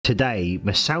Today,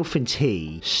 myself and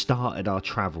T started our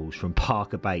travels from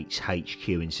ParkerBaits HQ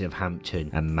in Southampton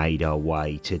and made our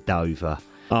way to Dover.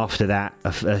 After that,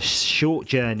 a short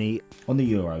journey on the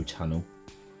Euro tunnel.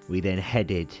 We then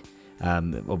headed,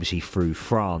 obviously through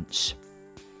France,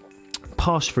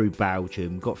 passed through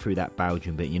Belgium, got through that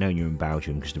Belgium bit. You know you're in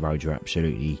Belgium because the roads are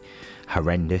absolutely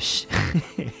horrendous.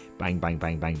 Bang, bang,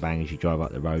 bang, bang, bang as you drive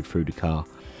up the road through the car.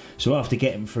 So after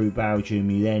getting through Belgium,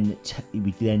 we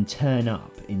then turn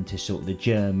up into sort of the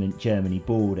Germany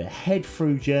border, head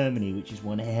through Germany, which is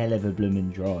one hell of a blooming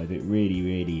drive. It really,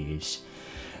 really is.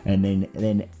 And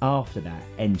then after that,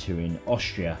 entering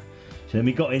Austria. So then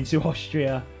we got into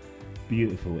Austria.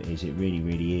 Beautiful it is. It really,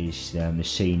 really is. The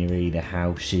scenery, the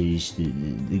houses,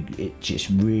 it's just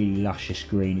really luscious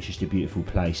green. It's just a beautiful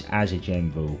place as a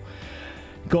general.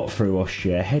 Got through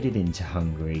Austria, headed into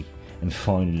Hungary, and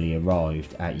finally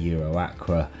arrived at Euro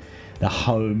Aqua, the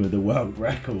home of the world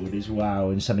record as well,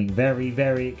 and something very,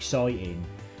 very exciting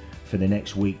for the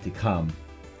next week to come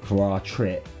for our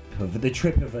trip, for the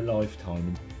trip of a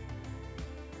lifetime.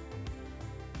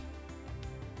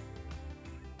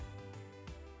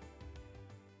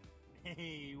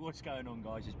 Hey, what's going on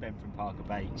guys? It's Ben from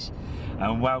ParkerBaits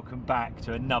and welcome back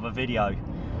to another video.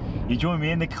 You join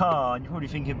me in the car and you're probably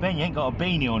thinking, Ben, you ain't got a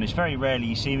beanie on. It's very rarely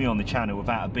you see me on the channel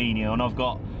without a beanie on. I've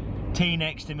got T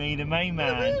next to me, the main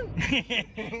man,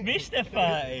 Mr.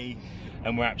 30,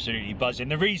 and we're absolutely buzzing.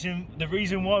 The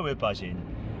reason why we're buzzing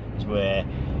is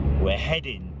we're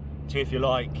heading to, if you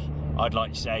like, I'd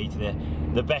like to say, to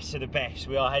the best of the best.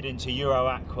 We are heading to Euro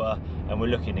Aqua and we're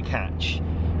looking to catch.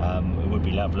 It would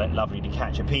be lovely to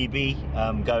catch a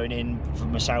PB going in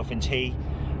from myself and T.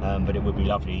 But it would be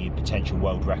lovely, potential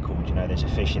world record. You know, there's a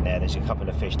fish in there. There's a couple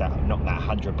of fish that knocked that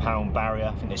 100-pound barrier.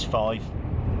 I think there's 5.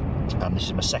 This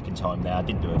is my second time there. I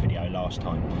didn't do a video last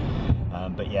time.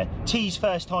 But yeah, T's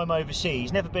first time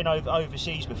overseas. Never been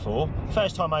overseas before.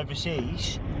 First time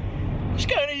overseas. Just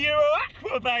going to Euro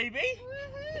Aqua, baby.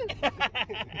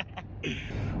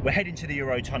 We're heading to the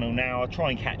Euro tunnel now. I'll try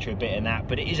and capture a bit of that,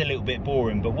 but it is a little bit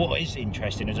boring. But what is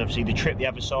interesting is obviously the trip the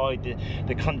other side,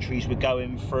 the countries we're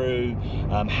going through,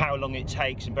 how long it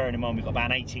takes, and bearing in mind we've got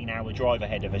about an 18-hour drive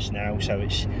ahead of us now, so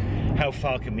it's how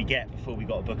far can we get before we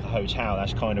got to book a hotel.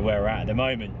 That's kind of where we're at the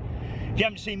moment. If you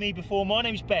haven't seen me before, my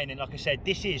name's Ben, and like I said,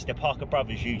 this is the Parker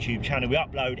Brothers YouTube channel. We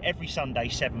upload every Sunday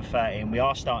 7:30, and we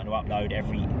are starting to upload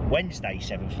every Wednesday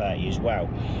 7:30 as well.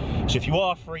 So if you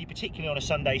are free, particularly on a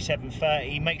Sunday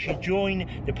 7:30, make sure you join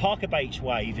the ParkerBaits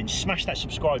wave and smash that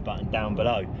subscribe button down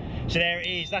below. So there it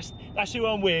is. That's who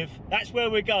I'm with. That's where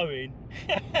we're going.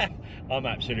 I'm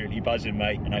absolutely buzzing,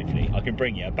 mate, and hopefully I can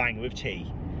bring you a banger with tea,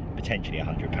 potentially a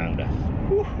 100-pounder.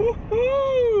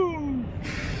 Woo-hoo-hoo!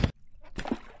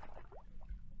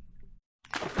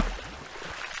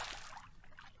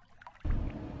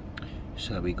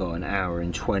 So we got an hour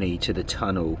and 20 to the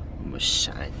tunnel. We're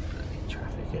sat in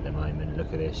traffic at the moment.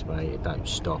 Look at this, mate. It don't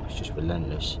stop. It's just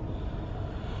relentless.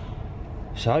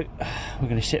 So we're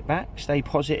going to sit back, stay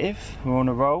positive. We're on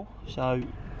a roll. So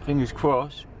fingers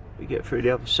crossed we get through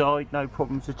the other side. No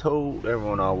problems at all. They're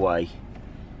on our way.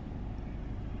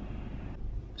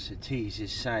 So T's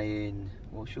is saying,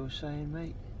 what's yours saying,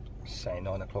 mate? Saying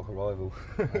 9 o'clock arrival.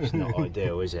 It's not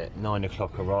ideal, is it? 9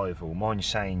 o'clock arrival. Mine's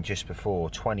saying just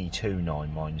before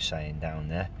 22:09. Mine's saying down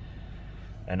there,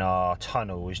 and our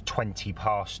tunnel is 20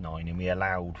 past 9, and we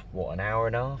allowed what, an hour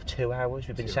and a half, 2 hours.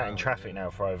 We've been sat in traffic now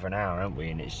for over an hour, haven't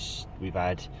we? And we've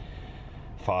had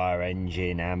fire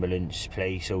engine, ambulance,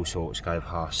 police, all sorts go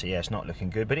past. So yeah, it's not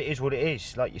looking good, but it is what it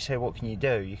is. Like you said, what can you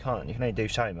do? You can only do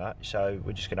so much. So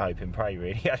we're just gonna hope and pray,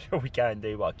 really. That's all we can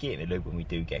do. But I'll keep in the loop when we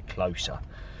do get closer.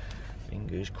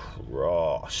 Fingers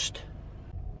crossed.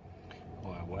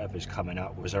 Well, whatever's coming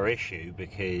up was our issue,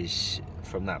 because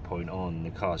from that point on the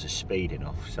cars are speeding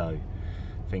off, so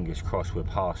fingers crossed we're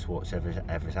past whatever's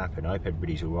happened. I hope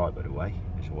everybody's alright, by the way,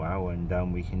 as well,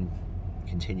 and we can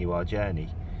continue our journey.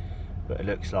 But it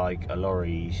looks like a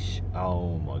lorry's,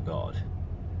 oh my god.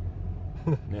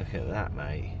 Look at that,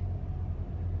 mate.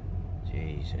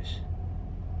 Jesus.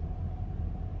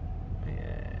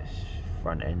 Yeah, it's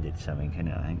front-ended something, isn't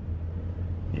it, I think?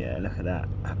 Yeah, look at that,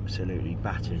 absolutely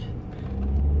battered.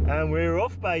 And we're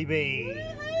off, baby!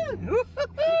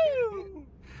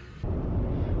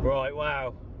 Right,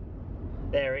 wow.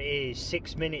 There it is,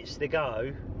 6 minutes to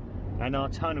go. And our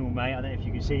tunnel, mate, I don't know if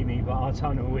you can see me, but our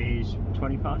tunnel is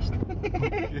 20 past.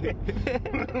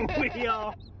 We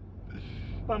are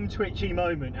bum twitchy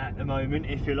moment at the moment,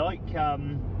 if you like.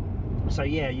 So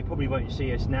yeah, you probably won't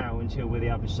see us now until we're the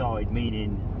other side,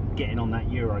 meaning getting on that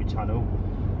Euro tunnel.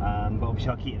 but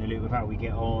obviously I'll keep in the loop with how we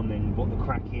get on and what the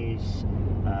crack is.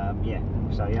 Yeah,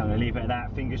 so yeah, I'm going to leave it at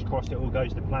that. Fingers crossed it all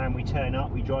goes to plan. We turn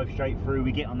up, we drive straight through,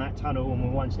 we get on that tunnel, and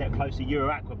we're one step closer to Euro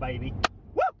Aqua, baby.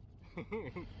 Woo!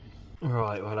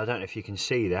 Right, well, I don't know if you can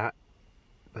see that,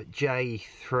 but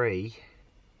J3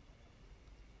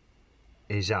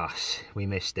 is us. We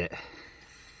missed it.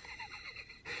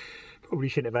 Probably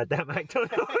shouldn't have had that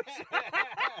McDonald's.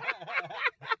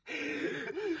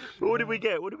 What did we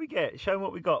get? What did we get? Show them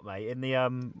what we got, mate. In the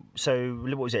so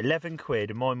what was it? 11 quid,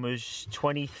 and mine was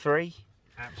 23.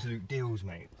 Absolute deals,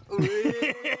 mate.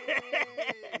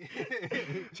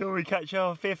 So we catch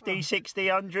our 50, 60,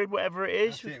 100, whatever it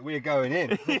is. That's it, we're going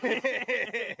in.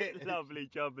 Lovely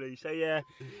jubbly. So yeah,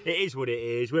 it is what it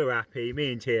is. We're happy.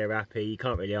 Me and T are happy. You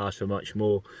can't really ask for much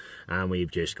more, and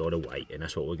we've just got to wait, and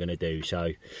that's what we're going to do.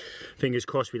 So fingers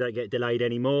crossed we don't get delayed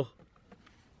anymore,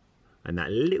 and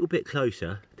that little bit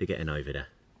closer to getting over there.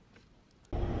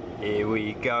 Here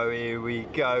we go, here we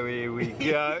go, here we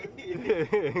go.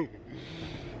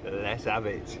 Let's have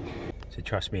it. So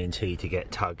trust me and T to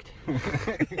get tugged.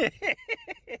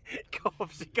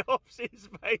 Coughs his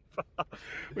paper.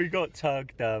 We got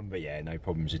tugged, but yeah, no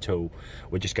problems at all.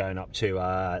 We're just going up to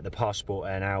the passport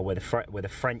now where the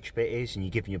French bit is, and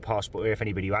you give them your passport here. If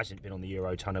anybody who hasn't been on the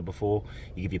Euro tunnel before,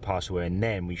 you give your passport, and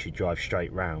then we should drive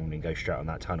straight round and go straight on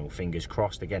that tunnel. Fingers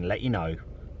crossed. Again, let you know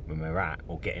when we're at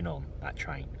or getting on that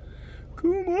train.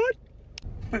 Come on.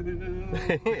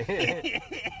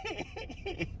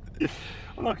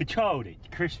 I'm like a child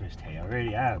at Christmas Tea, I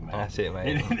really am, man. That's it,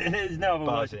 mate. There's no other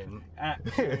buzzing. word.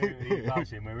 Absolutely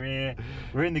buzzing. We're here,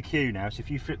 we're in the queue now, so if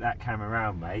you flip that camera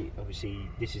around, mate, obviously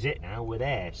this is it now, we're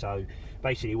there. So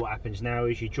basically what happens now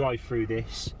is you drive through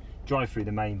this, drive through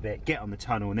the main bit, get on the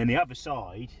tunnel, and then the other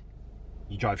side,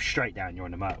 you drive straight down, you're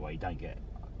on the motorway, you don't get,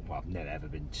 well, I've never ever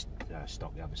been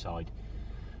stopped the other side.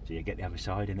 So you get the other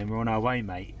side, and then we're on our way,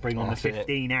 mate. Bring on That's the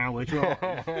 15-hour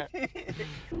drive.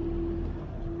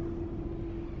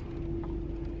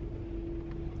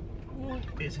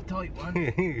 It's a tight one.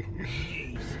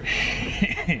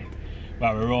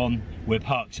 Well, we're on, we're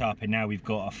parked up, and now we've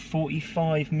got a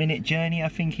 45-minute journey, I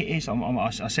think it is.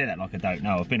 I say that like I don't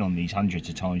know. I've been on these hundreds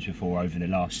of times before over the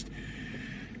last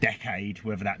decade,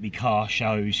 whether that be car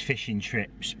shows, fishing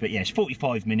trips, but yeah, it's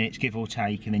 45 minutes give or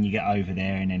take, and then you get over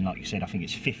there, and then like you said, I think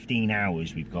it's 15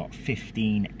 hours. We've got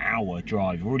 15-hour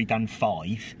drive. We've already done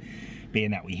 5, being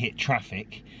that we hit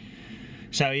traffic.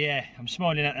 So yeah, I'm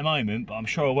smiling at the moment, but I'm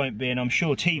sure I won't be, and I'm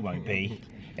sure T won't be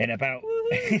in about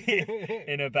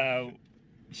in about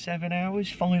 7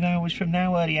 hours, 5 hours from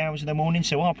now, early hours of the morning.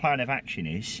 So our plan of action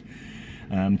is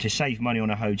to save money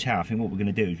on a hotel. I think what we're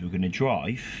going to do is we're going to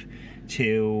drive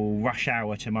till rush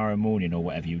hour tomorrow morning, or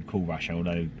whatever you would call rush hour,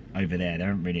 although over there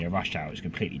isn't really a rush hour. It's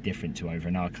completely different to over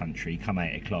in our country. Come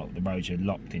 8 o'clock, the roads are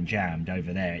locked and jammed.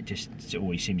 Over there it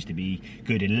always seems to be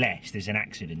good unless there's an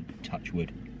accident, touch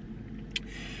wood.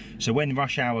 So when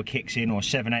rush hour kicks in, or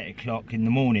 7, 8 o'clock in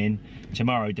the morning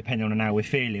tomorrow, depending on how we're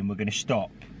feeling, we're going to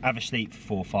stop, have a sleep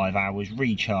for 4 or 5 hours,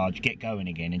 recharge, get going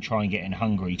again, and try and get in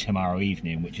Hungary tomorrow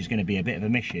evening, which is going to be a bit of a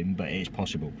mission, but it is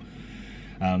possible.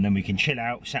 Then we can chill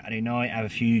out Saturday night, have a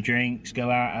few drinks, go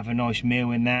out, have a nice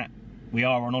meal in that. We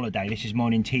are on holiday. This is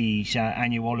mine and T's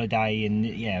annual holiday, and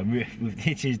yeah,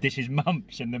 this is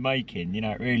months in the making. You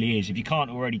know, it really is. If you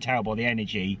can't already tell by the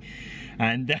energy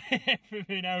and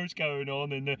everything else going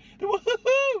on, and the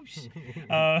woohoos,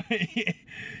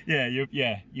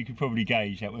 you can probably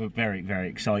gauge that we're very, very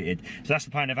excited. So that's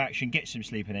the plan of action: get some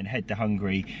sleep and then head to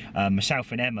Hungary.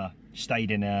 Myself and Emma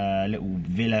stayed in a little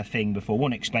villa thing before,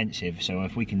 one expensive. So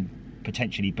if we can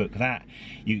potentially book that,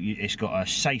 it's got a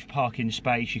safe parking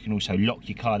space. You can also lock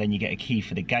your car, then you get a key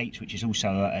for the gates, which is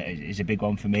also is a big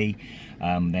one for me.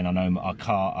 Then I know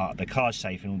the car's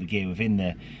safe, and all the gear within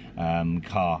the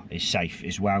car is safe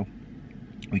as well.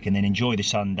 We can then enjoy the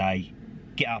Sunday,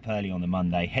 get up early on the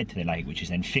Monday, head to the lake, which is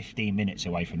then 15 minutes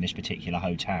away from this particular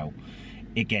hotel,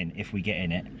 again if we get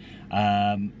in it,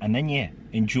 and then yeah,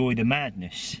 enjoy the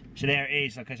madness. So there it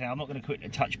is. Like I say, I'm not going to quickly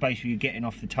touch base with you getting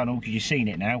off the tunnel, because you've seen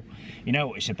it now, you know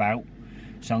what it's about.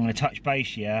 So I'm going to touch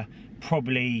base here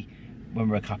probably when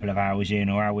we're a couple of hours in,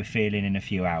 or how we're feeling in a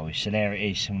few hours. So there it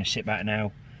is. I'm going to sit back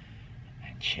now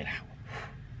and chill out.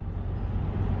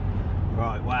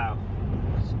 Right, wow,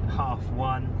 it's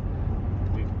 1:30.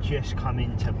 We've just come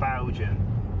into Belgium,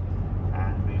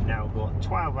 and we've now got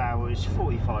 12 hours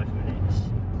 45 minutes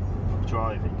of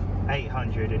driving,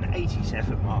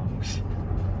 887 miles.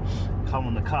 Come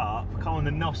on the Carp, come on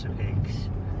the Nossapigs,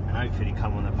 and hopefully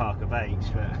come on the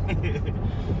ParkerBaits. But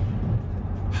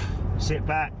sit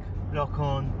back, lock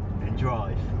on and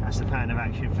drive. That's the plan of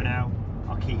action for now.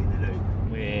 I'll keep you in the loop.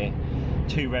 We're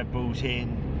 2 Red Bulls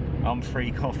in, I'm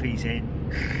 3 coffees in,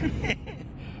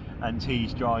 and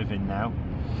T's driving now.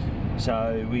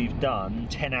 So we've done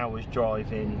 10 hours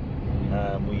driving,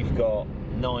 we've got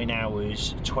 9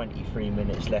 hours 23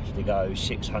 minutes left to go,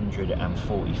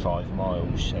 645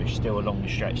 miles, so still a long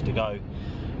stretch to go.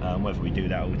 Whether we do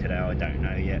that all today I don't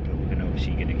know yet, but we're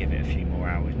obviously going to give it a few more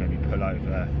hours, maybe pull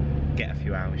over, get a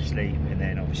few hours sleep, and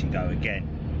then obviously go again.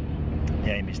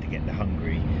 The aim is to get to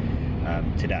Hungary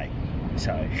today,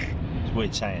 so it's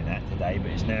weird saying that today, but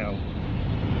it's now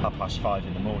 5:30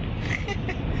 in the morning.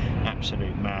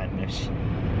 Absolute madness.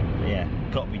 But yeah,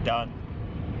 got to be done.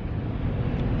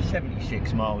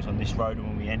 76 miles on this road, and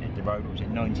when we entered the road it was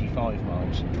at 95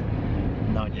 miles.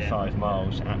 95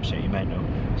 miles, absolutely mental.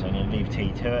 So I'm going to leave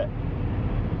T to it,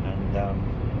 and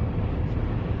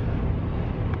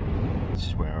this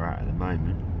is where we're at the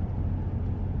moment.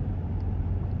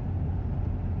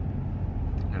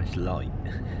 And it's light.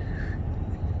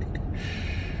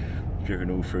 Driven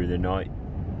all through the night,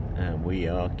 and we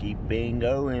are keeping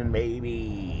going,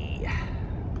 baby.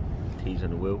 T's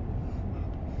on the wheel.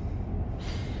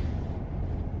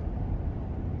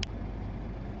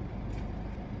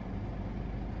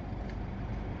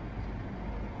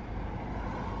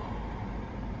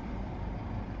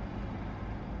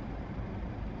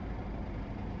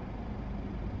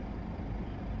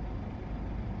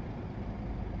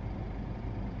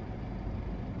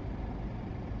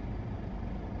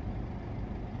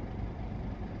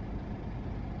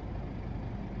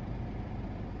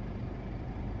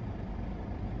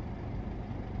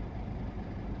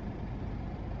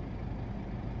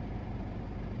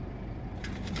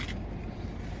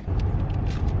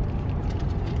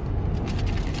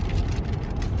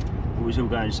 It was all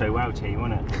going so well, T,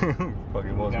 wasn't it?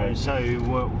 Fucking was, going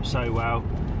so well.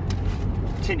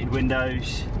 Tinted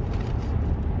windows,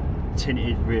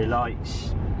 tinted rear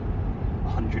lights,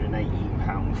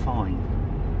 £118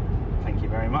 fine. Thank you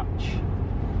very much.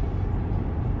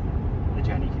 The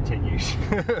journey continues.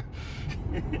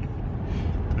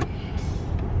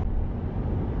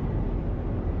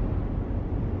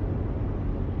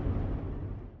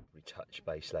 We touch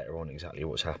base later on exactly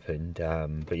what's happened,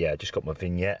 but yeah, I just got my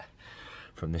vignette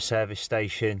from the service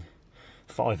station.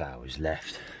 5 hours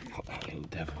left. Pop that little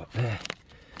devil up there,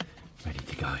 ready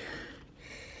to go.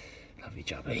 Lovely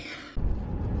jubby.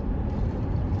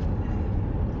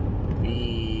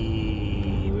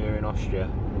 We're in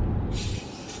Austria,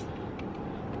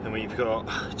 and we've got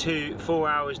 4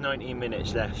 hours 19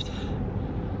 minutes left.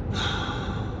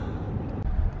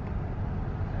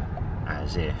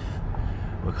 As if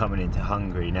we're coming into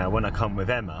Hungary. Now when I come with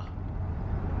Emma,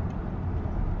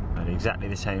 and exactly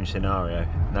the same scenario,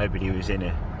 nobody was in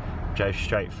it, drove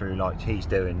straight through like he's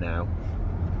doing now.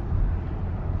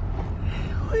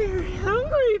 We're in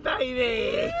Hungary,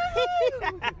 baby!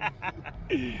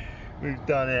 We've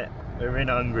done it, we're in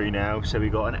Hungary now, so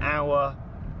we've got 1 hour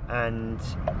and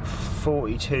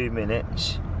 42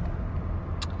 minutes.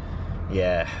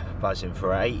 Yeah, buzzing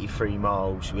for 83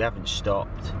 miles, we haven't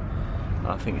stopped.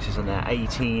 I think this is on there,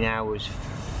 18 hours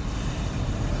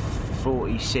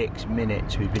 46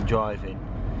 minutes we've been driving.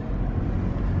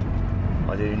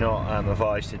 I do not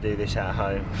advise to do this at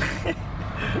home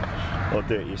or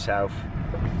do it yourself,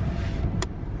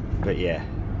 but yeah,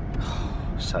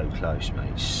 so close,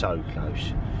 mate, so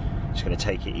close. Just going to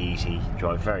take it easy,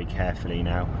 drive very carefully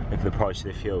now. Look at the price of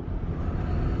the fuel.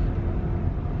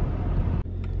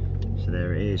 So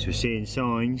there it is, we're seeing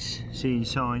signs,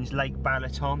 Lake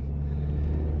Balaton.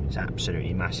 It's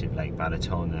absolutely massive, Lake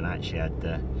Balaton, and I actually had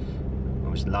I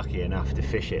was lucky enough to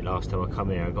fish it last time I come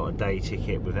here. I got a day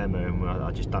ticket with Emma, and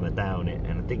I just done a day on it,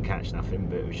 and I didn't catch nothing,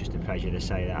 but it was just a pleasure to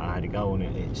say that I had a go on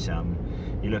it. It's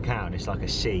you look out and it's like a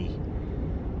sea,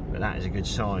 but that is a good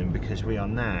sign, because we are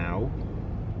now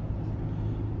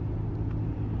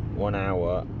 1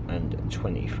 hour and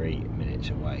 23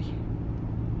 minutes away.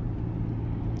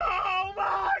 Oh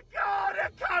my god, the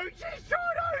coach is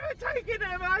trying overtaking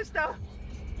them, Asda!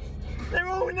 They're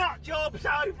all nut jobs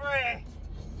over here!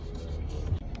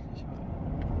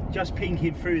 Just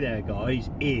pinking through there, guys,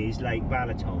 is Lake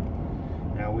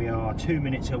Balaton. Now we are 2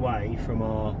 minutes away from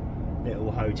our little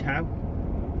hotel.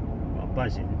 I'm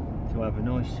buzzing to have a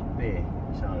nice beer,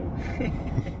 so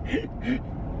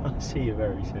I'll see you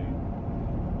very soon.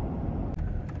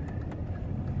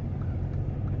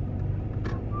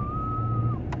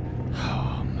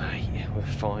 Oh mate, we're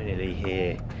finally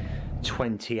here.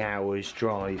 20 hours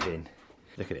driving.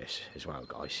 Look at this as well,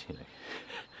 guys, you know.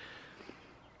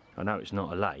 I know it's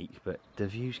not a lake, but the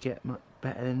views get much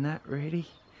better than that, really.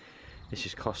 This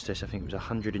has cost us, I think it was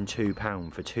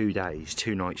 £102 for 2 days,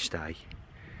 2 nights stay.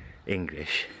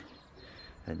 English.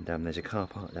 And there's a car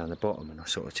park down the bottom, and I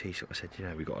sort of said, you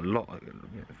know, we've got a lot of,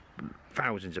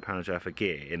 thousands of pounds worth of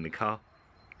gear in the car,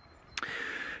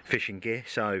 fishing gear.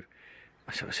 So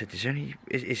I sort of said,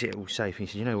 is it all safe? And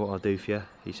he said, you know what I'll do for you?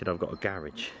 He said, I've got a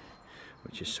garage,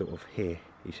 which is sort of here.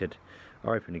 He said,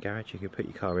 I'll open the garage, you can put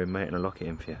your car in, mate, and I'll lock it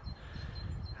in for you.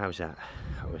 How's that?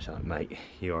 I was like, mate,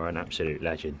 you are an absolute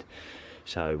legend.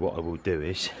 So what I will do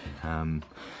is,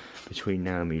 between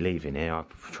now and me leaving here, I'll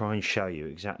try and show you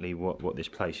exactly what this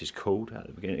place is called at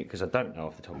the beginning, because I don't know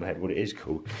off the top of my head what it is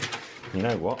called. You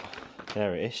know what?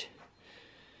 There it is.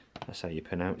 That's how you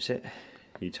pronounce it.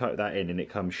 You type that in and it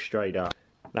comes straight up.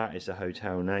 That is the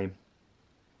hotel name.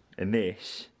 And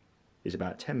this is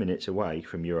about 10 minutes away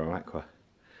from Euro Aqua.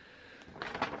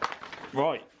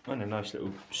 Right, and a nice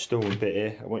little stored bit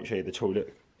here. I won't show you the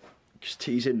toilet because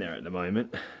T's in there at the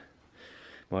moment.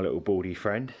 My little baldy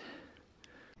friend.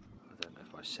 I don't know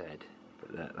if I said,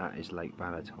 but that is Lake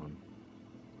Balaton.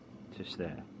 Just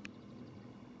there.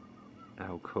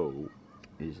 How cool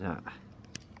is that?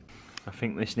 I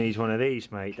think this needs one of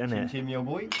these, mate, doesn't it? Chin chin, your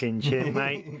boy. Chin chin,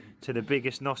 mate. To the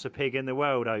biggest Nosser pig in the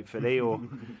world, hopefully, or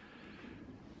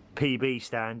PB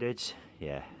standards.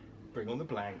 Yeah. Bring on the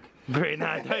blank. No,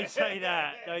 don't say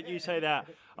that. Don't you say that.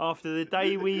 After the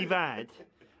day we had,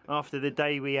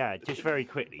 just very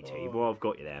quickly, T, well, I've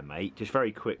got you there, mate. Just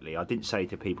very quickly, I didn't say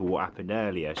to people what happened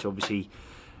earlier. So obviously,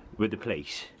 with the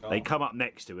police, they come up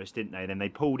next to us, didn't they? Then they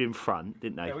pulled in front,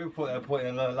 didn't they? Yeah, we were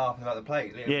pointing and laughing about the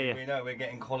plate. Yeah. We know we're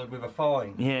getting collared with a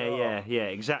fine. Yeah,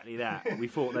 exactly that. We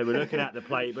thought they were looking at the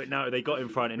plate, but no, they got in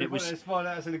front and it was. They smiled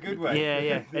at us in a good way.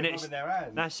 Yeah, and it's in their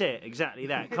hands. That's it, exactly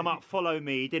that. Come up, follow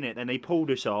me, didn't it? Then they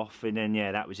pulled us off, and then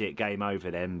yeah, that was it, game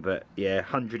over then. But yeah,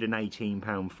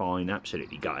 £118 fine,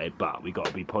 absolutely gutted. But we got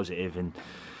to be positive, and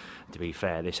to be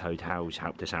fair, this hotel's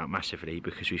helped us out massively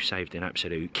because we've saved an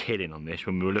absolute killing on this.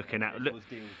 When we were looking at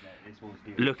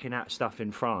looking at stuff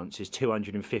in France is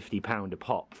 £250 a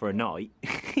pop for a night.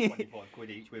 25 quid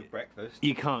each with breakfast.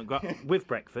 You can't go with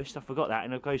breakfast. I forgot that,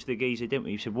 and I goes to the geezer, didn't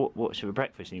we? He said, "What's for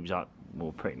breakfast?" And he was like,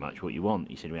 "Well, pretty much what you want."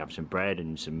 He said, "We have some bread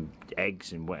and some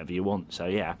eggs and whatever you want." So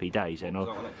yeah, happy days. And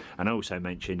I also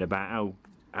mentioned about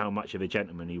how much of a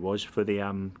gentleman he was for the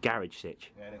garage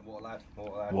stitch. Yeah, what a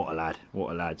lad.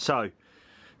 What a lad. So,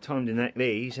 time to neck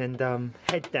these and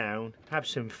head down, have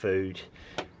some food.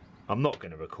 I'm not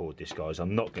going to record this, guys.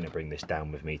 I'm not going to bring this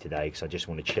down with me today because I just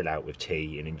want to chill out with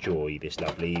tea and enjoy this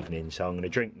lovely evening. So I'm going to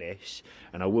drink this,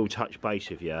 and I will touch base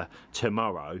with you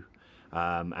tomorrow.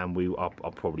 And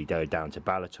I'll probably go down to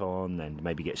Balaton and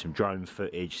maybe get some drone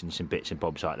footage and some bits and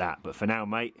bobs like that. But for now,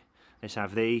 mate, let's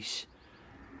have these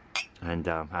and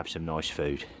have some nice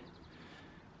food.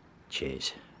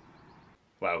 Cheers.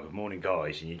 Well, good morning,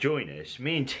 guys, and you join us.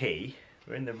 Me and T,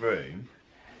 we're in the room,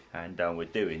 and we're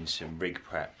doing some rig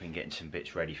prep and getting some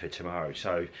bits ready for tomorrow.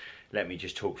 So let me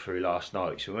just talk through last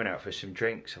night. So we went out for some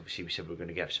drinks. Obviously, we said we were going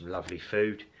to get some lovely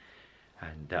food,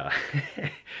 and that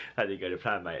didn't go to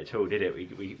plan, mate, at all, did it?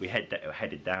 We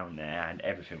headed down there, and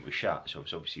everything was shut. So it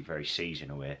was obviously very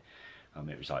seasonal here.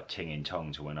 It was like ting and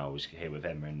tong to when I was here with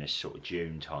Emma in this sort of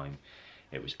June time.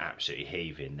 It was absolutely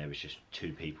heaving. There was just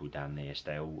 2 people down there.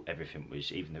 So everything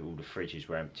was, even though all the fridges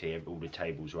were empty, all the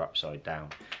tables were upside down,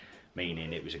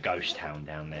 meaning it was a ghost town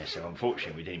down there. So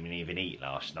unfortunately, we didn't even eat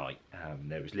last night.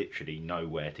 There was literally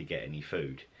nowhere to get any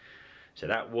food. So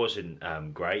that wasn't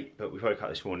great. But we woke up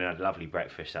this morning and had a lovely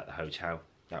breakfast at the hotel.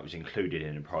 That was included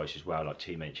in the price as well, like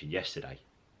T mentioned yesterday.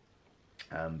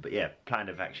 But yeah, plan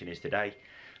of action is today.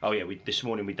 Oh yeah, this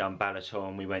morning we done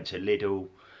Balaton, we went to Lidl,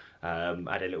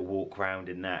 had a little walk round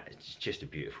in that. It's just a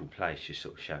beautiful place, just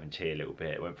sort of shaving tea a little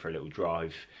bit, went for a little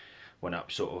drive, went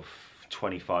up sort of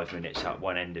 25 minutes up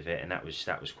one end of it, and that was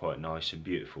quite nice. Some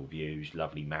beautiful views,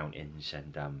 lovely mountains,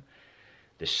 and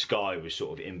the sky was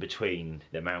sort of in between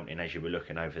the mountain as you were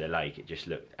looking over the lake. It just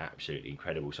looked absolutely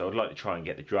incredible. So I'd like to try and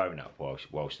get the drone up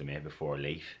whilst I'm here before I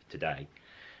leave today.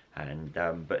 And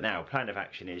but now plan of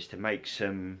action is to make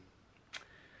some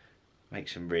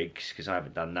rigs, because I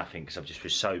haven't done nothing because I've just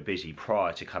was so busy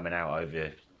prior to coming out over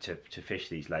to fish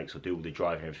these lakes or do all the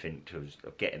driving and everything, to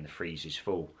getting the freezers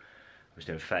full. I was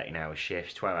doing 13-hour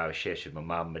shifts, 12-hour shifts with my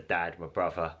mum, my dad, my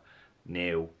brother,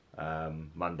 Neil,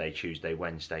 Monday, Tuesday,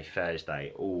 Wednesday,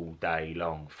 Thursday, all day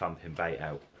long, thumping bait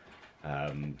out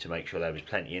to make sure there was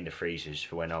plenty in the freezers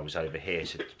for when I was over here,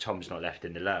 so Tom's not left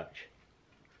in the lurch.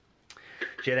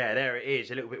 So yeah, there it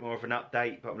is, a little bit more of an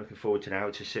update, but I'm looking forward to now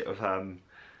to sort of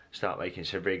start making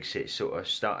some rigs. It's sort of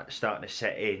starting to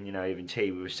set in, you know. Even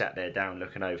T, we were sat there down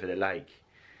looking over the lake,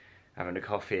 having a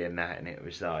coffee and that, and it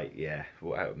was like, yeah,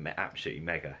 absolutely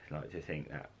mega. Like to think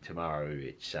that tomorrow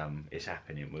it's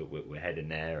happening. We're heading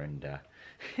there, and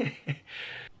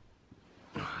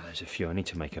There's a few. I need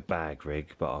to make a bag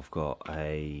rig, but I've got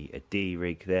a D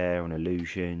rig there, an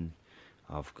Illusion.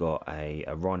 I've got a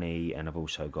Ronnie, and I've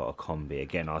also got a Combi.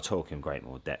 Again, I'll talk in great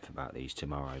more depth about these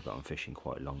tomorrow, but I'm fishing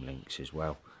quite long links as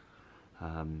well.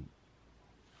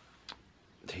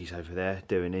 He's over there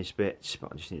doing his bits,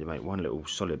 but I just need to make one little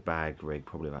solid bag rig,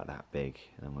 probably about that big,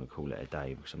 and I'm going to call it a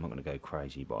day because I'm not going to go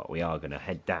crazy, but we are going to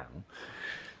head down.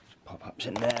 Pop-ups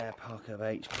in there,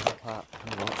 ParkerBaits pop-up,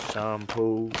 I've got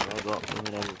samples, I've got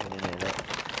everything in there, look,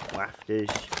 wafters,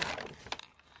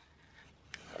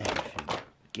 everything,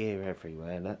 gear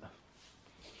everywhere, look.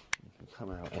 You can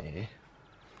come out here.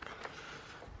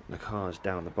 The car's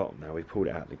down the bottom now. We pulled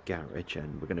it out of the garage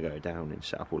and we're going to go down and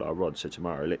set up all our rods. So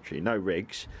tomorrow, literally no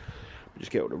rigs, but just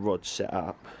get all the rods set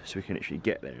up so we can actually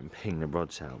get there and ping the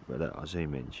rods out. But look, I'll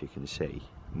zoom in so you can see.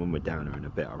 And when we're down there in a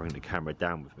bit, I'll bring the camera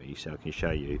down with me so I can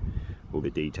show you all the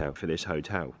detail for this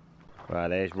hotel. Right,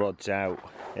 there's rods out,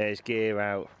 there's gear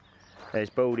out, there's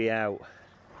baldy out.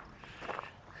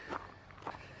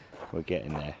 We're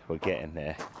getting there, we're getting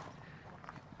there.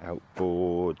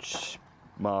 Outboards,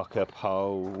 marker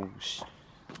poles,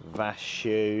 Vash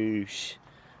shoes,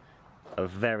 a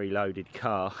very loaded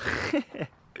car,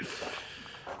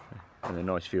 and a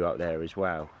nice view up there as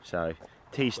well. So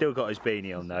T's still got his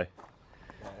beanie on though.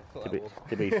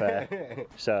 To be fair,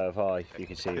 so have I, if you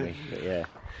can see me. But yeah,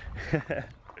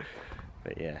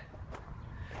 but yeah,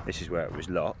 this is where it was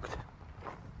locked.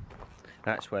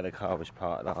 That's where the car was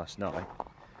parked last night.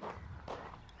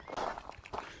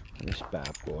 And this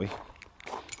bad boy.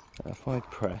 If I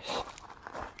press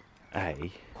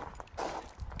A,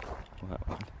 that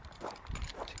one,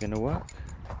 is it going to work?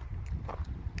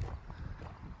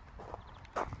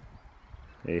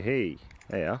 Hey,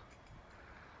 there you are.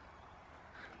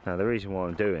 Now the reason why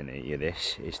I'm doing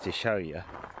this is to show you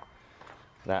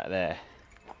that there.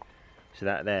 So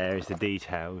that there is the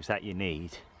details that you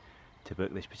need to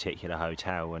book this particular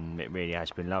hotel, and it really has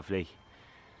been lovely.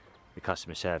 The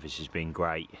customer service has been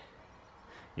great.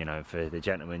 You know, for the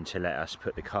gentleman to let us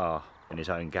put the car in his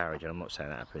own garage, and I'm not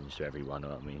saying that happens to everyone,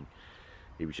 I mean,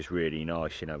 he was just really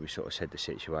nice, you know. We sort of said the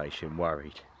situation,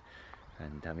 worried,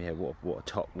 and yeah, what a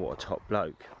top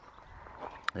bloke.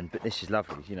 But this is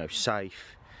lovely, you know,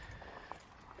 safe,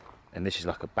 and this is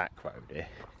like a back road here.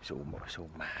 It's all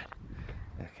mad.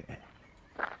 Look at it.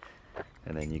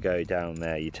 And then you go down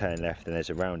there, you turn left, and there's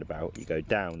a roundabout. You go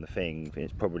down the thing,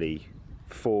 it's probably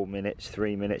 4 minutes,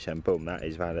 3 minutes, and boom, that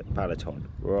is Balaton,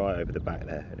 right over the back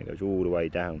there, and it goes all the way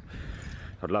down.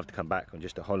 I'd love to come back on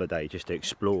just a holiday, just to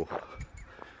explore,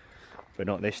 but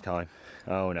not this time.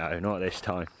 Oh no, not this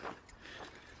time.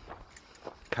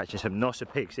 Catching some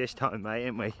nosser pigs this time, mate,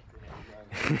 ain't we?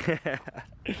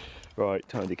 Right,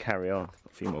 time to carry on.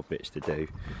 Got a few more bits to do.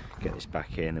 Get this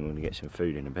back in, and we're going to get some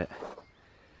food in a bit.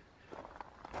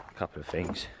 A couple of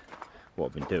things. What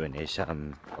I've been doing is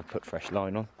I've put fresh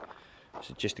line on.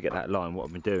 So just to get that line, what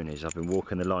I've been doing is I've been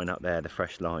walking the line up there, the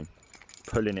fresh line,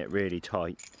 pulling it really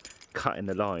tight, cutting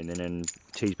the line, and then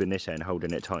T's been this end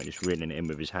holding it tight and just reeling it in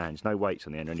with his hands. No weights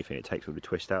on the end or anything, it takes all the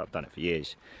twist out. I've done it for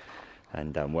years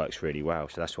and works really well.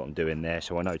 So that's what I'm doing there.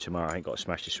 So I know tomorrow I ain't got to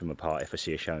smash this swim apart if I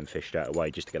see a showing fish straight away,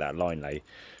 just to get that line lay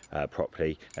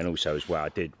properly. And also as well, I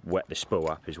did wet the spool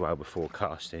up as well before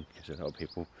casting, because a lot of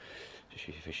people, just if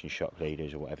you're fishing shop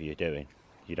leaders or whatever you're doing,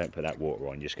 you don't put that water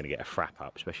on, you're just going to get a frap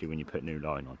up, especially when you put new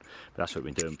line on. But that's what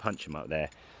we've been doing, punch them up there.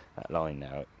 That line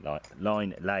now,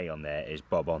 line lay on there is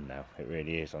bob on now. It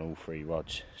really is on all 3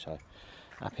 rods. So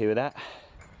happy with that.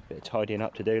 Bit of tidying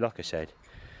up to do, like I said.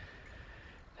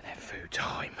 And then food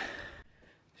time.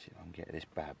 See if I can get this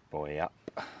bad boy up.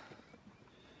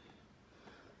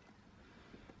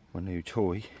 My new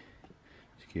toy.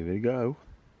 Let's give it a go.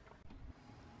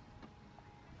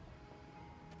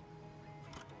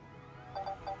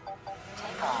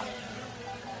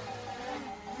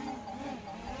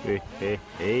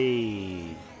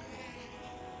 Hey.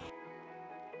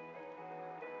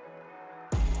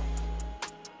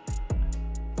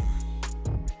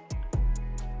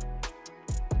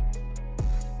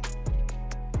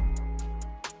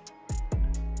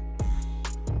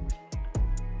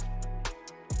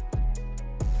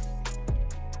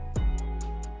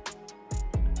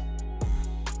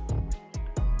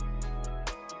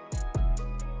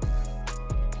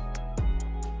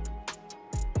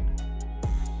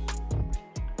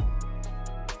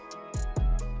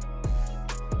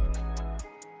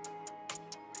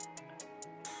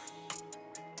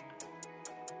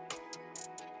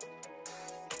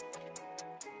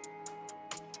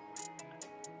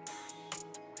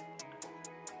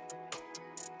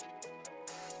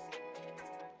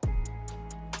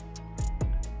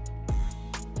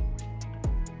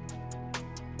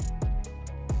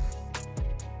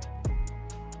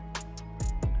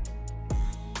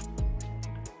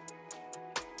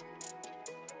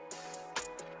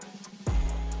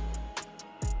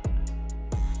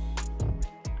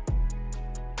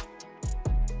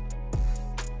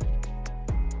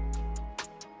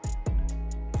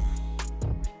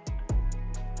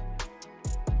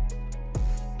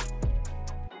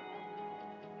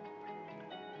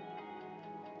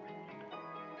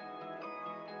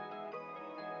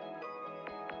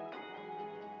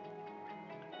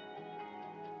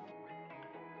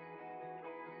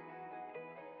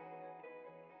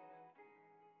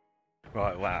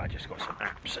 Right, wow, I just got some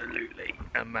absolutely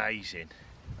amazing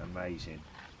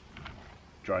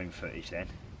drone footage then.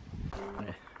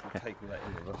 Yeah. Take all that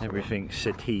in with us. Everything's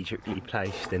strategically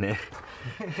placed in it.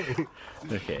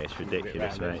 Look at it, it's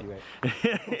ridiculous, mate.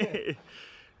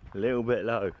 A little bit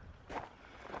low.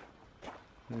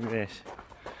 Look at this.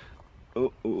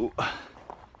 Oh, oh.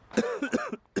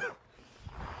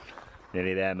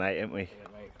 Nearly there, mate, ain't we? Yeah,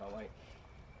 mate, can't wait.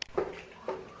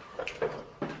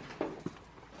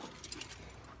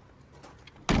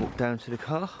 Walk down to the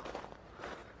car,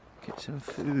 get some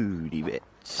foodie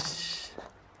bits.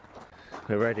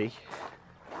 We're ready,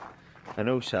 and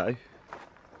also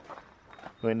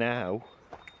we're now.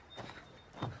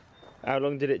 How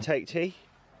long did it take, T?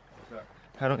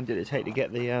 How long did it take to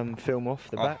get the film off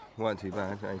the back? Oh, weren't too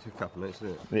bad. It only took a couple of minutes,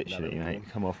 didn't it? Literally, mate,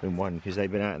 come off in one because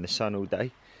they've been out in the sun all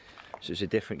day. So it's a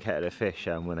different kettle of fish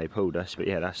when they pulled us, but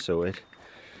yeah, that's sorted.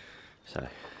 So,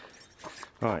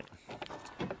 right,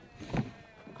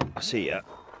 I'll see ya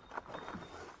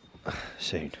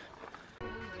soon.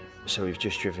 So we've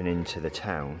just driven into the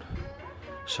town.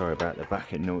 Sorry about the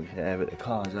backing noise there, but the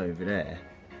car's over there.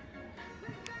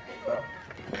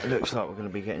 It looks like we're going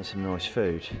to be getting some nice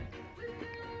food.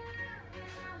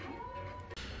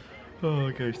 Oh,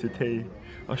 it goes to tea.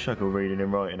 I struggle reading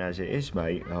and writing as it is,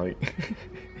 mate. Like,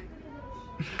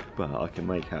 but I can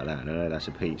make out that, and I know that's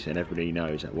a pizza, and everybody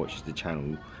knows that watches the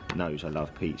channel knows I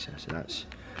love pizza, so that's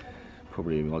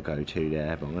probably my go-to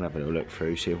there. But I'm gonna have a little look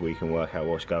through, see if we can work out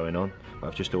what's going on. But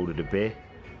I've just ordered a beer.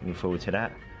 Looking forward to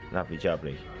that. Lovely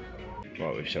jubbly.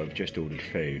 Right, so I've just ordered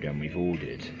food, and we've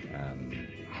ordered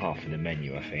half of the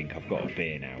menu, I think. I've got a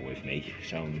beer now with me,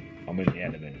 so I'm in the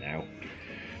element now.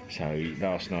 So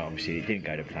last night, obviously, it didn't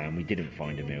go to plan. We didn't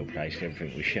find a meal place.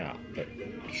 Everything was shut. But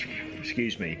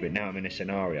excuse me, but now I'm in a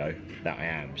scenario that I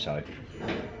am. So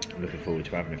I'm looking forward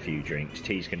to having a few drinks.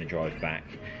 T's going to drive back,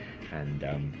 and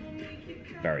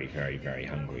very, very, very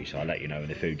hungry. So I'll let you know when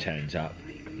the food turns up.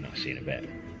 And I'll see you in a bit.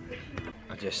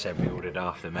 I just said we ordered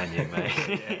half the menu, mate.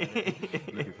 Yeah.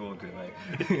 Looking forward to it,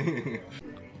 mate.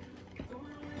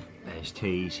 There's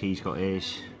T's. He's got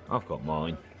his. I've got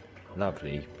mine.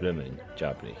 Lovely, bloomin'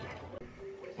 jubbly.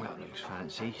 Well, it looks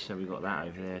fancy. So we've got that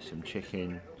over there, some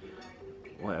chicken,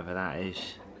 whatever that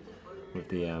is, with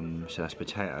the so that's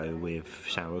potato with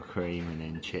sour cream and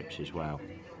then chips as well.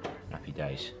 Happy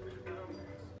days.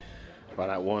 Well,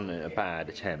 that wasn't a bad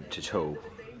attempt at all.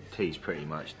 Tea's pretty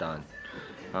much done.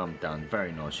 I'm done.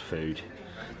 Very nice food.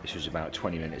 This was about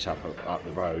 20 minutes up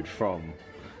the road from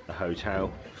the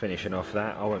hotel. Finishing off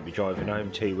that, I won't be driving home.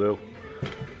 T will.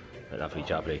 A lovely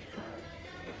jubbly.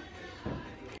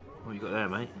 What you got there,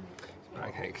 mate?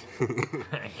 Pancakes.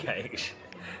 Pancakes.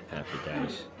 Happy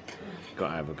days. Got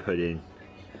to have a pudding.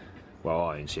 Well,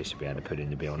 I insist to be able to pudding,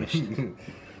 to be honest. I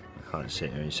can't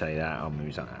sit here and say that. I'm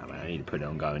always like, oh, man, I need to put it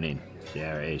on going in. So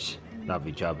there it is.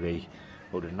 Lovely jubbly.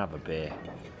 Ordered another beer.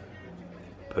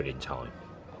 Pudding time.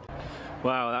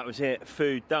 Well, that was it.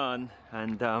 Food done,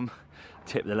 and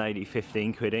tipped the lady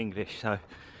 15 quid English. So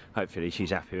hopefully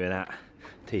she's happy with that.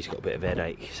 T's got a bit of a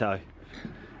headache. So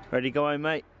ready to go home,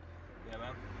 mate? Yeah,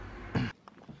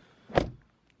 man.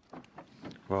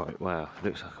 Right, wow,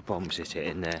 looks like a bomb's hit it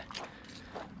in there.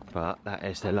 But that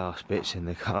is the last bits in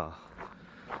the car.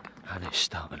 And it's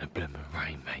starting to blooming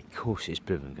rain, mate. Of course it's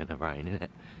blooming gonna rain, isn't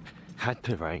it? Had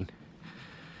to rain.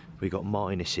 We got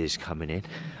minuses coming in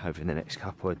over the next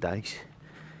couple of days.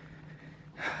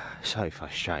 So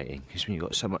frustrating, because when you've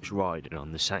got so much riding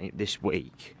on the same this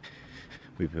week.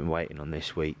 We've been waiting on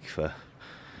this week for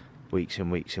weeks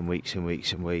and weeks and weeks and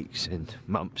weeks and weeks and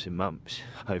months,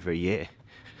 over a year.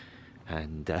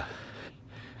 And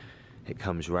it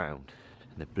comes round,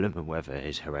 and the blooming weather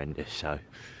is horrendous. So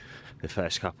the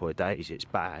first couple of days it's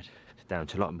bad, it's down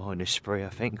to like -3 I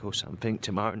think or something.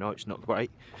 Tomorrow night's not great.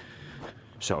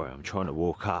 Sorry, I'm trying to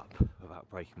walk up without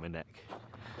breaking my neck.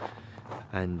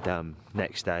 And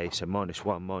next day, so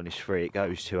 -1, -3 it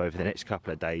goes to over the next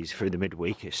couple of days through the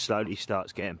midweek. It slowly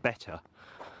starts getting better,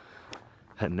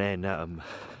 and then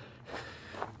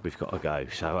we've got to go.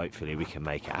 So hopefully we can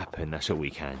make it happen. That's all we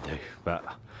can do. But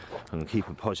I'm gonna keep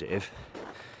it positive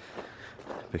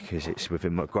because it's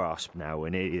within my grasp now. We're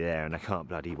nearly there, and I can't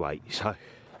bloody wait. So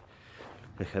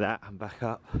look at that. I'm back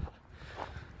up.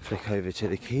 Flick over to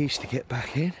the keys to get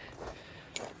back in.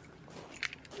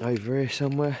 Over here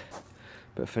somewhere.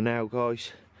 But for now,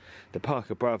 guys, the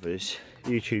Parker Brothers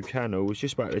YouTube channel was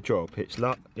just about to drop. It's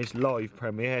live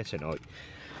premiere tonight.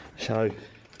 So I'm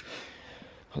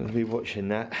going to be watching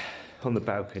that on the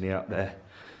balcony up there.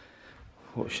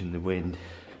 Watching the wind.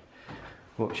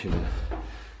 Watching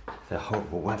the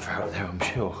horrible weather out there, I'm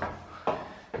sure.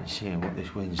 And seeing what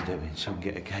this wind's doing, so I can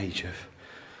get a gauge of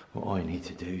what I need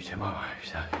to do tomorrow.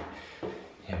 So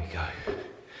here we go.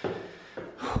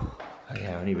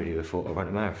 Yeah, I only really would have thought I'd run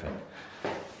a marathon.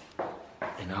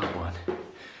 Another one.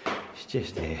 It's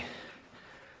just here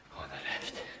on the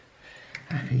left.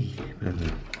 Happy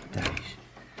bloody days.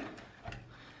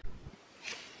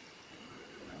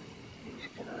 He's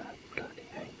gonna bloody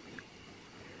hate me.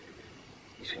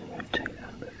 He's gonna take that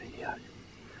on the video.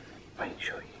 Make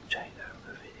sure you take that on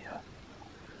the video.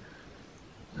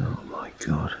 Oh my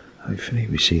god. Hopefully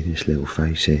we see this little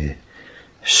face here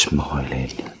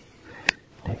smiling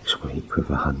next week with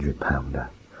a £100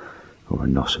 or a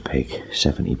Nosser pig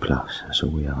 70 plus. That's all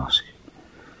we ask.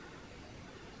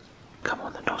 Come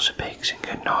on the Nosser pigs and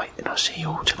good night, and I'll see you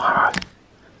all tomorrow.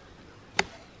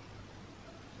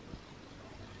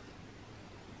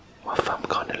 My thumb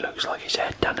kind of looks like his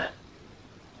head, doesn't it?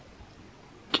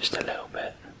 Just a little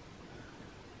bit.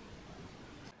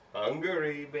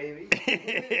 Hungary, baby.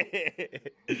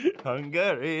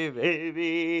 Hungary,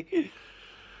 baby.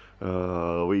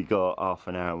 We got half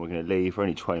an hour and we're going to leave. We're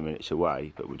only 20 minutes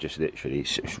away, but we're just literally,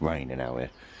 it's raining out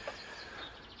here.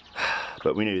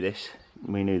 But we knew this.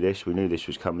 We knew this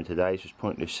was coming today, so it's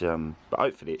pointless. But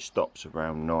hopefully it stops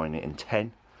around 9 and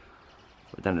 10.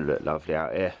 But doesn't it look lovely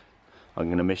out here? I'm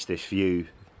going to miss this view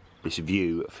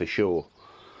for sure.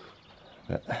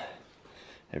 But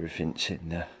everything's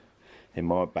in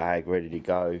my bag, ready to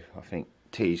go. I think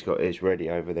T's got his ready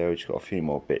over there. He's got a few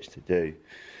more bits to do.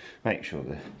 Make sure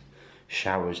the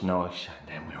shower's nice, and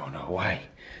then we're on our way.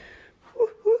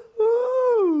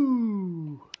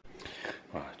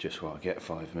 Well, just while I get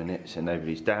 5 minutes and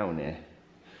nobody's down here.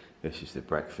 This is the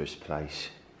breakfast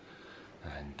place,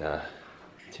 and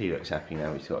T looks happy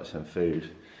now. He's got some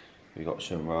food. We got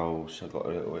some rolls. I've got a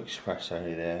little espresso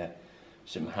there,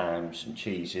 some ham, some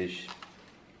cheeses.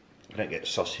 I don't get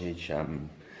sausage,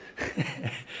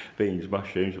 beans,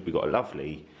 mushrooms, but we've got a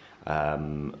lovely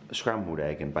scrambled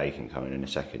egg and bacon coming in a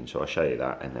second, so I'll show you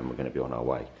that, and then we're going to be on our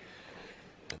way.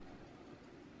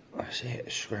 That's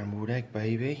it, scrambled egg,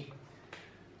 baby.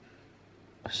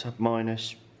 Sub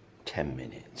minus 10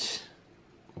 minutes.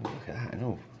 Oh, look at that and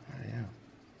all. Oh, yeah.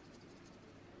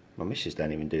 My missus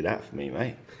don't even do that for me,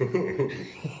 mate.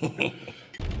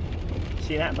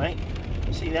 See that, mate?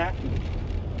 See that?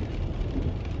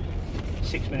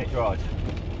 6-minute drive.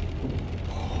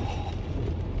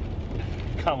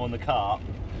 Come on the Carp,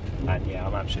 and yeah,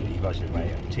 I'm absolutely buzzing,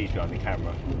 mate. T's behind the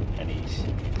camera, and he's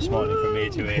smiling from ear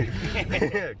to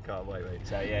ear. Can't wait, mate.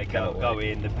 So yeah, go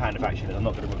in. The plan of action is I'm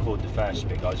not going to record the first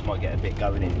bit, guys. Might get a bit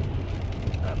going in.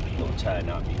 But you've got to turn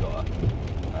up. You've got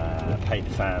to pay the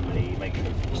family, make sure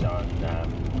everything's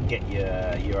done. Get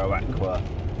your Euro Aqua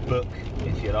book,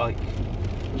 if you like,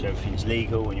 so everything's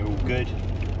legal and you're all good.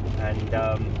 And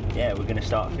yeah, we're going to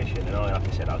start fishing, and like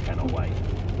I said, I cannot wait.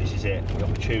 This is it, the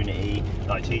opportunity.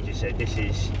 Like T just said, this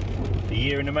is a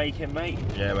year in the making, mate.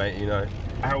 Yeah, mate, you know.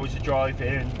 Hours of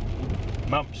driving,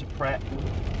 months of prep.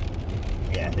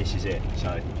 Yeah, this is it.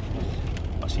 So,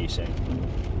 I'll see you soon.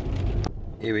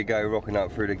 Here we go, rocking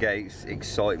up through the gates.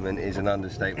 Excitement is an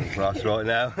understatement for us right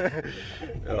now.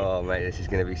 Oh, mate, this is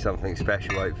going to be something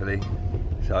special, hopefully.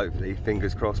 So hopefully,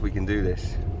 fingers crossed, we can do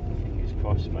this.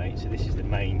 Across, mate. So this is the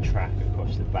main track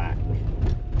across the back.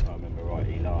 If I remember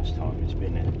rightly, last time it's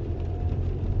been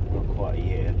not quite a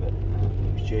year, but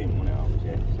it was June when I was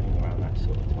there, something around that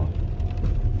sort of time.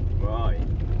 Right,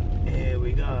 here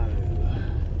we go.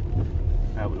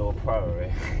 Outlaw Pro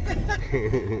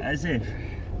here. As if.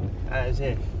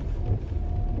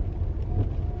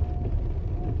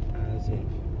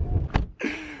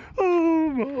 Oh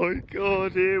my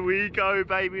god, here we go,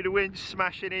 baby. The wind's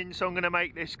smashing in, so I'm going to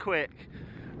make this quick.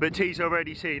 But T's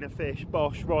already seen a fish,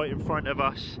 bosh, right in front of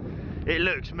us. It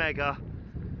looks mega.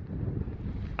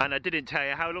 And I didn't tell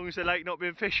you, how long has the lake not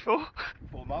been fished for?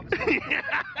 4 months. First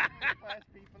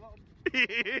people on.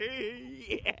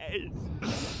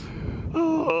 Yes.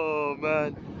 Oh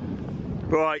man.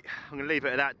 Right, I'm going to leave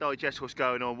it at that, digest what's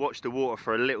going on, watch the water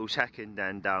for a little second,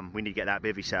 and we need to get that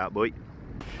bivvy set up, boy.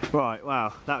 Right,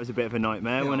 wow, that was a bit of a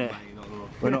nightmare, wasn't it?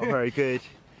 We're not very good.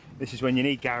 This is when you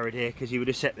need Garrett here, because he would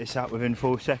have set this up within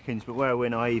 4 seconds, but where we're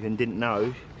naive and didn't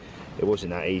know, it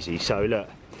wasn't that easy. So look,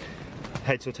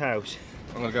 heads or tails?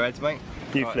 I'm going to go heads, mate.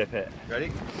 You flip it.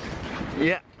 Ready?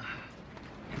 Yeah.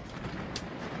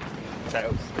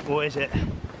 Tails. What is it?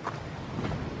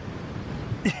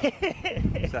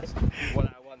 That's 1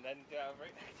 out of 1 then, 2 out of 3.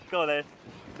 Go on then.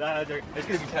 No, it's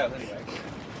going to be tails anyway,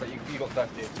 but you got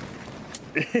first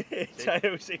in.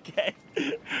 Tails again.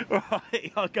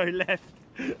 Right, I'll go left.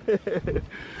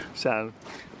 So,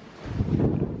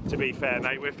 to be fair,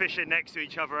 mate, we're fishing next to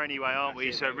each other anyway, aren't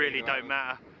we? So it really don't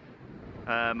matter.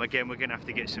 Again, we're going to have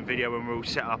to get some video when we're all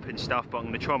set up and stuff, but I'm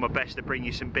going to try my best to bring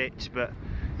you some bits. But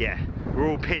yeah, we're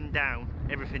all pinned down,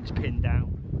 everything's pinned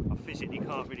down. I physically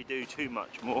can't really do too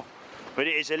much more, but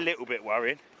it is a little bit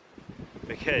worrying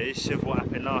because of what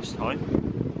happened last time,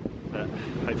 but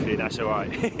hopefully that's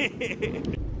alright.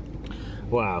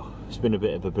 Wow, it's been a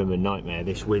bit of a blooming nightmare,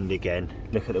 this wind again.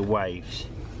 Look at the waves.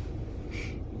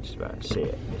 Just about to see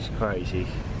it, it's crazy.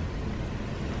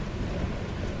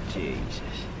 Jesus.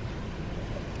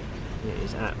 It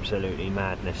is absolutely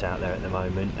madness out there at the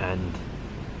moment, and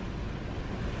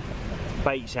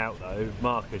bait's out though,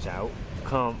 marker's out,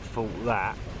 can't fault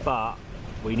that, but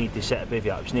we need to set a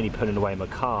bivvy up. It's nearly pulling away my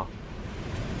car,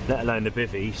 let alone the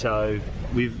bivvy. So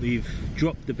we've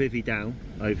dropped the bivvy down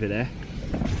over there,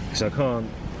 because I can't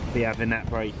be having that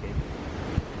breaking.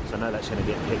 So I know that's going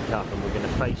to get picked up, and we're going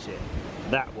to face it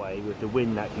that way with the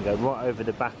wind that can go right over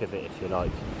the back of it if you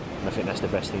like, and I think that's the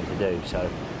best thing to do. So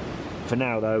for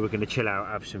now though, we're going to chill out,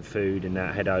 have some food and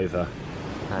head over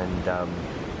and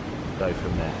go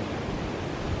from there.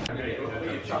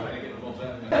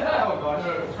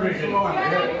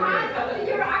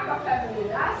 Euro Aqua family,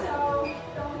 so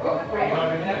don't be afraid.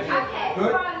 Okay,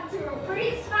 1, 2,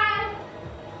 3, smile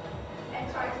and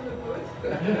try to look good.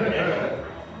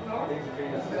 No? I think it's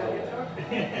good, huh?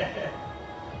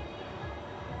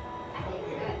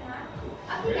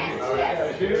 Okay,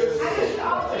 guys, cheers. I wish you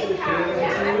all take care.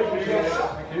 Yeah, and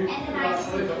a nice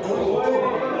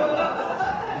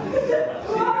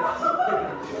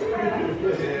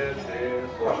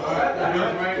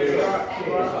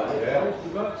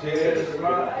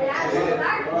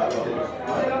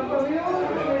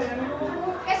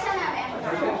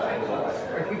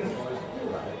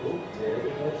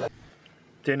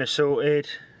Dinner sorted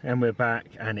and we're back,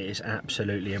 and it is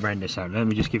absolutely horrendous out. Let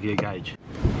me just give you a gauge.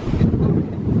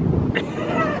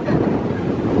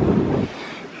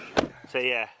 So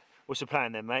yeah, what's the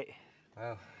plan then, mate?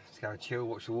 Well, just go chill,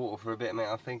 watch the water for a bit, mate,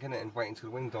 I think, innit? And wait until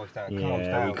the wind dies down.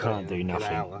 Yeah, we can't do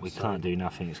nothing. We can't do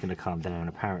nothing. It's going to calm down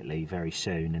apparently very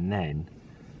soon, and then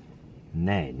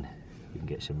we can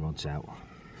get some rods out.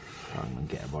 I'm going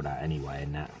to get a rod out anyway,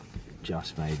 and that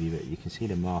just maybe, but you can see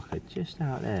the marker just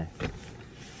out there.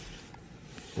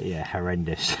 But yeah,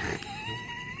 horrendous.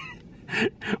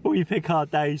 We pick our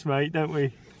days, mate, don't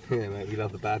we? Yeah, mate, we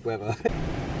love the bad weather.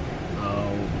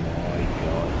 Oh my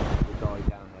god, the guy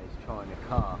down there is trying to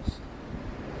cast,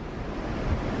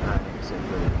 and it's a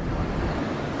brilliant one.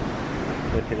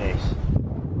 Look at this.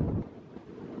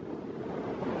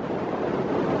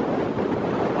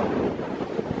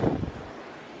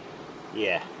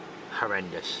 Yeah,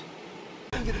 horrendous.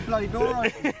 Get the bloody door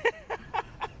open.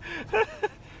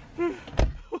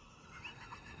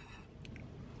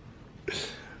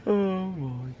 Oh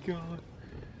my god.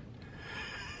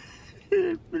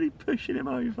 Really pushing him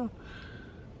over.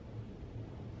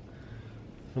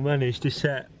 I managed to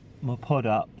set my pod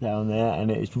up down there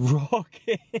and it's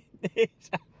rocking. It's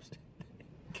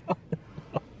absolutely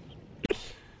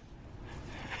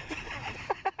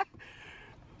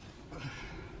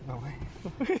No way.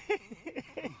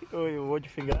 Oh, what do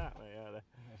you think of that, mate?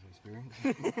 That's an experience.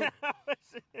 That was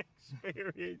an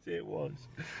experience, it was.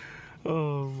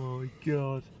 Oh my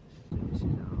god.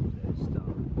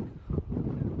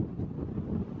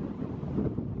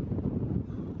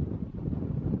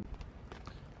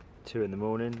 Two in the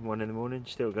morning, 1 in the morning,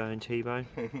 still going T-bone.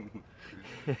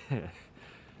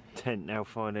 Tent now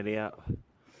finally up.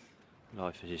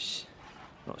 Life is just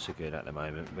not so good at the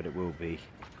moment, but it will be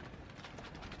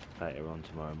later on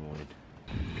tomorrow morning.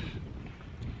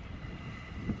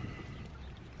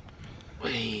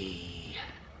 Whee!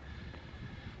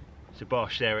 So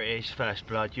Bosch, there it is, first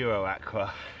blood, Euro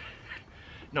Aqua.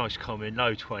 Nice common,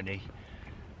 low 20.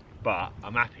 But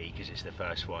I'm happy because it's the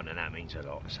first one and that means a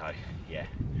lot, so yeah,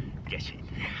 get in.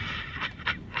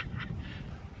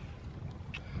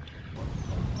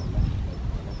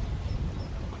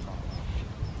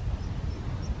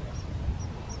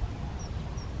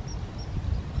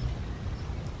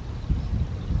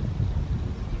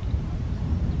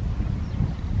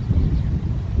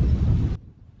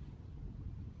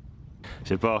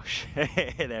 So Bosch,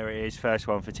 there it is, first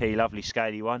one for T, lovely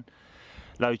scaly one.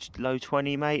 Low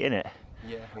 20, mate, innit?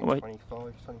 Yeah, I think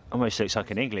 25. Almost looks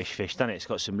like an English fish, doesn't it? It's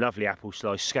got some lovely apple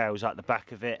slice scales up the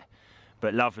back of it.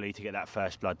 But lovely to get that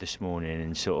first blood this morning,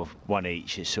 and sort of one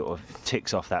each. It sort of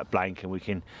ticks off that blank and we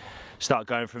can start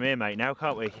going from here, mate, now,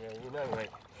 can't we? Yeah, you know, mate.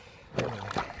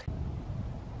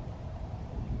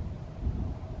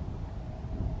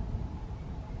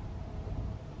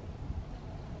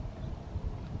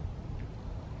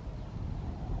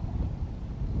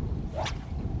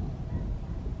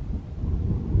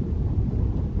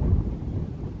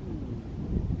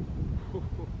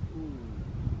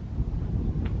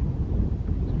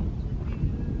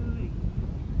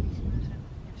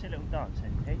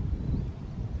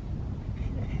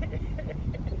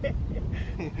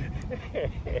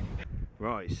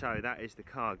 Right, so that is the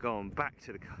car gone back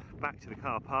to the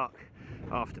car park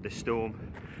after the storm.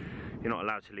 You're not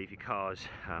allowed to leave your cars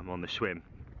on the swim,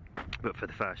 but for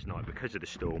the first night, because of the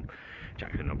storm,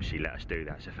 Jack can obviously let us do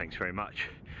that, so thanks very much.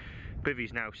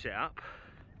 Bivvy's now set up,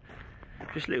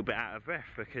 just a little bit out of breath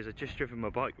because I've just driven my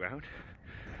bike round.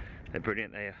 They're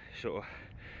brilliant, they sort of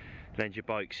lend your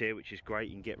bikes here, which is great.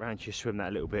 You can get round to your swim that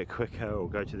a little bit quicker, or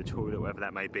go to the toilet, whatever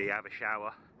that may be, have a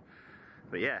shower.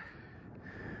 But yeah,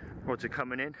 rods are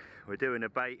coming in, we're doing a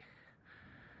bait,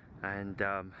 and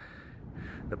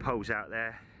the pole's out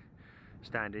there,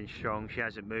 standing strong. She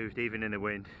hasn't moved even in the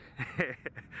wind.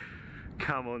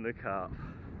 Come on the Carp.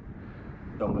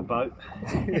 On the boat.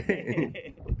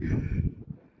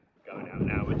 Going out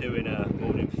now, we're doing a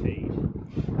morning feed.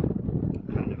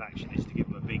 Plan of action is to give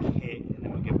them a big hit, and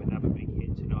then we'll give them another big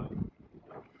hit tonight.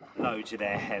 Loads of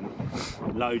their hemp,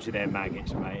 loads of their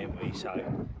maggots, mate, haven't we? So, it's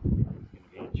going to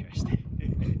be interesting.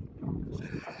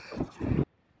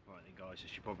 Right then guys, I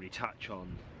should probably touch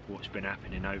on what's been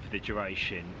happening over the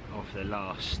duration of the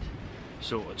last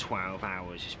sort of 12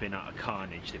 hours. It's been utter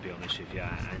carnage, to be honest with you,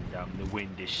 and the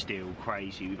wind is still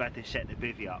crazy. We've had to set the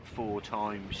bivvy up 4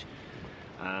 times.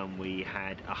 We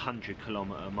had 100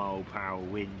 km/h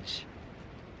winds.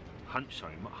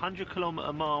 100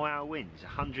 km/h winds.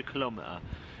 100 km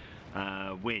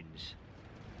winds.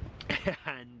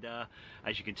 And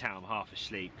as you can tell, I'm half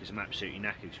asleep because I'm absolutely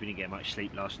knackered because we didn't get much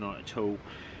sleep last night at all.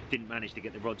 Didn't manage to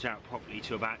get the rods out properly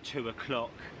till about 2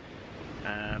 o'clock.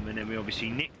 And then we obviously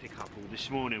nicked a couple this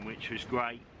morning, which was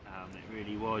great. It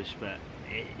really was, but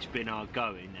it's been our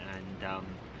going, and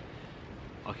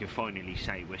I can finally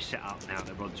say we're set up now.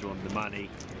 The rods are on the money.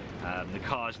 The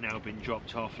car's now been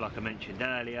dropped off, like I mentioned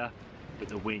earlier, but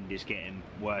the wind is getting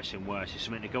worse and worse. It's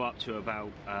meant to go up to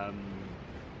about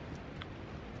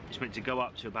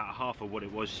half of what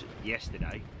it was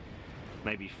yesterday,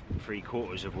 maybe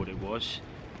 3/4 of what it was,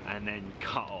 and then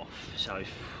cut off. So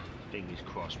fingers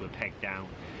crossed, we're pegged down.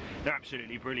 They're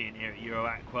absolutely brilliant here at Euro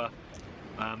Aqua.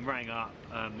 Rang up,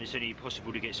 it's only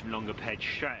possible to get some longer pegs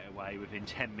straight away. Within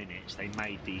 10 minutes they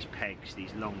made these pegs,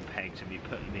 these long pegs, and we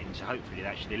put them in, so hopefully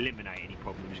that should eliminate any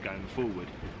problems going forward.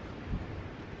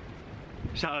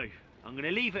 So I'm going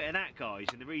to leave it at that, guys,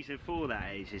 and the reason for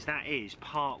that is that is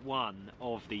part 1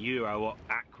 of the Euro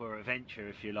Aqua adventure,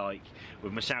 if you like,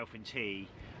 with myself and T,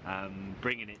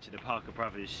 bringing it to the Parker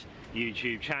Brothers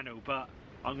YouTube channel. But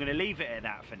I'm going to leave it at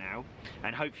that for now,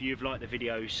 and hopefully you've liked the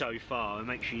video so far, and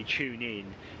make sure you tune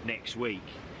in next week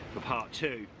for part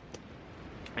 2.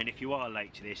 And if you are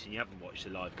late to this and you haven't watched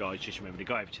the live, guys, just remember to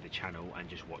go over to the channel and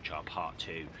just watch our part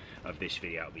 2 of this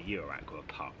video. It'll be Euro Aqua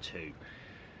part 2.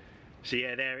 So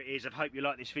yeah, there it is. I hope you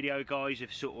like this video, guys,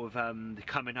 of sort of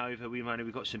coming over.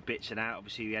 We've got some bits of that.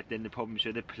 Obviously we had then the problems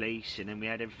with the police, and then we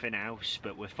had everything else,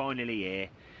 but we're finally here.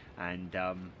 And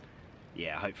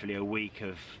yeah, hopefully a week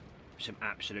of some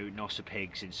absolute nosser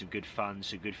pigs and some good fun,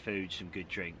 some good food, some good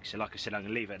drinks. So like I said, I'm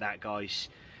going to leave it at that, guys.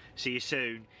 See you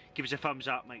soon. Give us a thumbs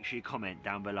up, make sure you comment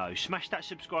down below. Smash that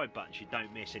subscribe button so you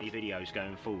don't miss any videos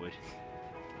going forward.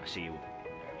 I'll see you all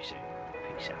very soon.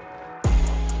 Peace out.